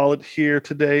call it here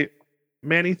today.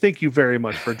 Manny, thank you very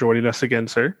much for joining us again,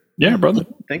 sir. Yeah, brother.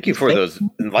 Thank you for those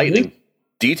enlightening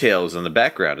details on the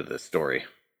background of this story.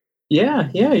 Yeah,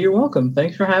 you're welcome.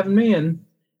 Thanks for having me. And,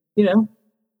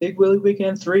 Big Willy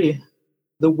Weekend 3,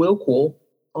 the Willquel.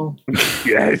 Oh.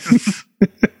 Yes.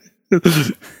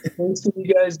 Thanks to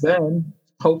you guys then.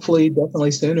 Hopefully,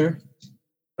 definitely sooner.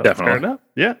 Definitely. Fair enough.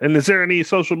 Yeah. And is there any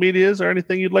social medias or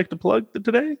anything you'd like to plug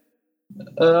today?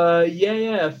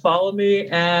 Yeah. Follow me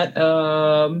at,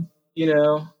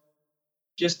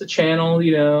 just the channel,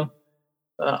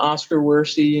 Oscar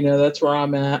Grouches, that's where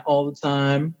I'm at all the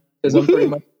time because I'm pretty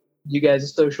much you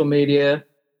guys' social media.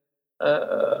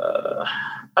 I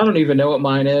don't even know what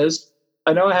mine is.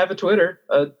 I know I have a Twitter.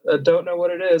 I don't know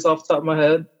what it is off the top of my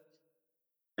head.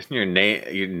 Your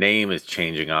name is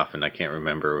changing often. I can't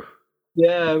remember.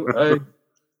 Yeah,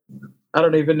 I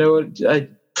don't even know what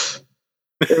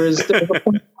there was a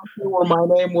point where my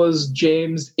name was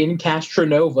James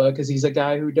Incastronova because he's a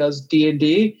guy who does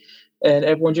D&D, and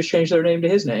everyone just changed their name to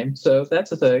his name. So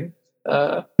that's a thing.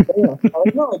 I have no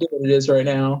idea what it is right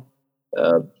now.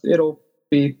 It'll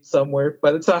be somewhere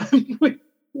by the time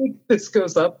this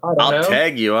goes up. I don't know. I'll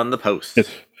tag you on the post.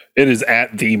 It is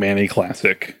at the Manny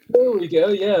Classic. There we go.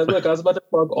 Yeah, look, I was about to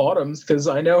plug Autumn's because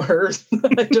I know hers.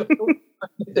 I don't know what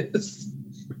it is.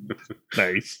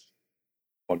 Nice.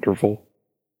 Wonderful.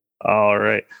 All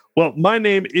right. Well, my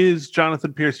name is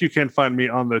Jonathan Pierce. You can find me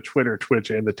on the Twitter, Twitch,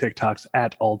 and the TikToks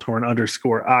at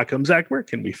Altorn_Occam. Zach, where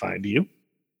can we find you?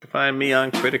 Find me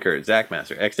on Critiker,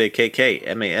 Zachmaster,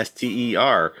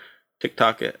 XAKKMASTER,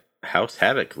 TikTok at House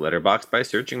Havoc, Letterboxd by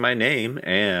searching my name,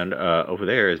 and over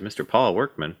there is Mr. Paul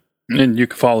Workman. And you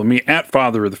can follow me at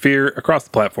Father of the Fear across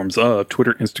the platforms of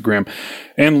Twitter, Instagram,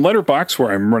 and Letterboxd,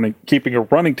 where I'm keeping a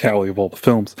running tally of all the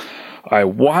films I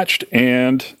watched.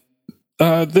 And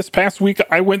this past week,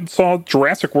 I went and saw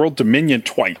Jurassic World Dominion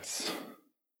twice.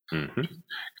 Mm-hmm.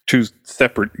 Two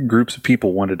separate groups of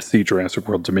people wanted to see Jurassic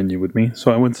World Dominion with me,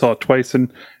 so I went and saw it twice,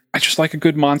 and I just like a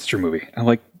good monster movie. I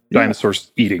like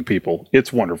dinosaurs eating people.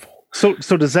 It's wonderful. So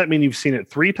does that mean you've seen it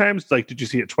 3 times? Like, did you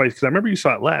see it twice? Because I remember you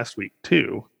saw it last week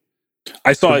too.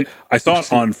 I saw it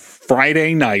on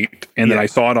Friday night, and then I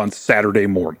saw it on Saturday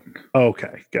morning.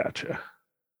 Okay, gotcha.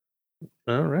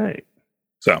 All right.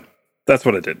 So that's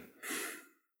what I did.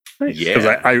 Nice. Yeah.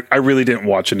 Because I really didn't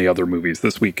watch any other movies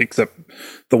this week except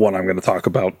the one I'm going to talk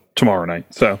about tomorrow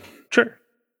night. So Sure.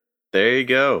 There you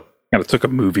go. kind of took a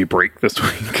movie break this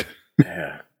week.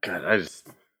 Yeah. God, I just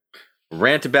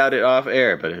rant about it off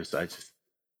air, but I just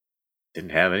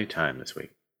didn't have any time this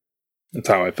week. That's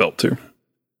how I felt too.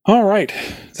 All right,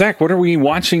 Zach, what are we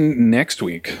watching next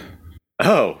week?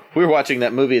 Oh, we're watching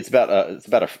that movie. It's about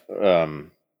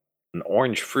an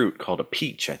orange fruit called a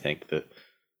peach, I think.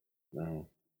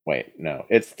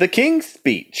 It's The King's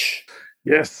Speech.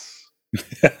 Yes.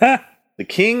 The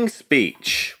King's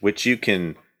Speech, which you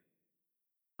can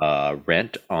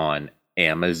rent on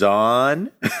Amazon,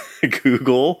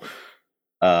 Google,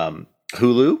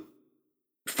 Hulu,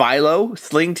 Philo,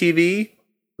 Sling TV,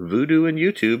 Vudu, and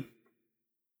YouTube.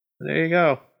 There you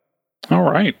go. All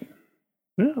right.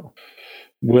 Yeah.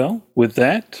 Well, with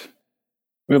that,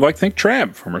 we'd like to thank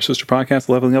Trav from our sister podcast,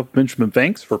 Leveling Up with Benjamin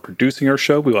Banks, for producing our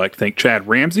show. We'd like to thank Chad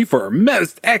Ramsey for our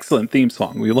most excellent theme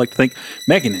song. We'd like to thank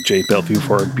Megan and Jay Bellevue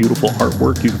for our beautiful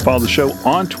artwork. You can follow the show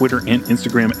on Twitter and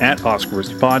Instagram at Oscar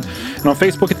Pod, and on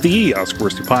Facebook at the Oscar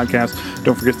Podcast.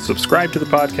 Don't forget to subscribe to the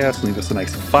podcast. Leave us a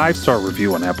nice 5-star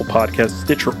review on Apple Podcasts,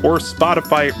 Stitcher, or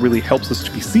Spotify. It really helps us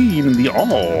to be seen in the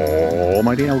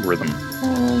almighty algorithm.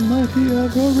 Almighty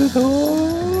algorithm.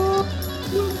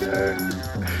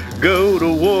 Go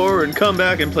to war and come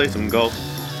back and play some golf.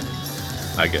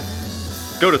 I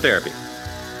guess. Go to therapy.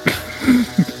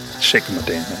 Shaking my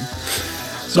damn head.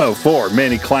 So, for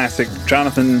Manny Classic,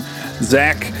 Jonathan,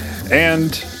 Zach,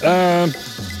 and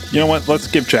you know what? Let's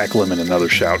give Jack Lemmon another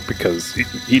shout because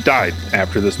he died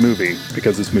after this movie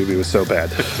because this movie was so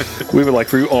bad. We would like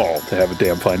for you all to have a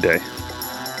damn fine day.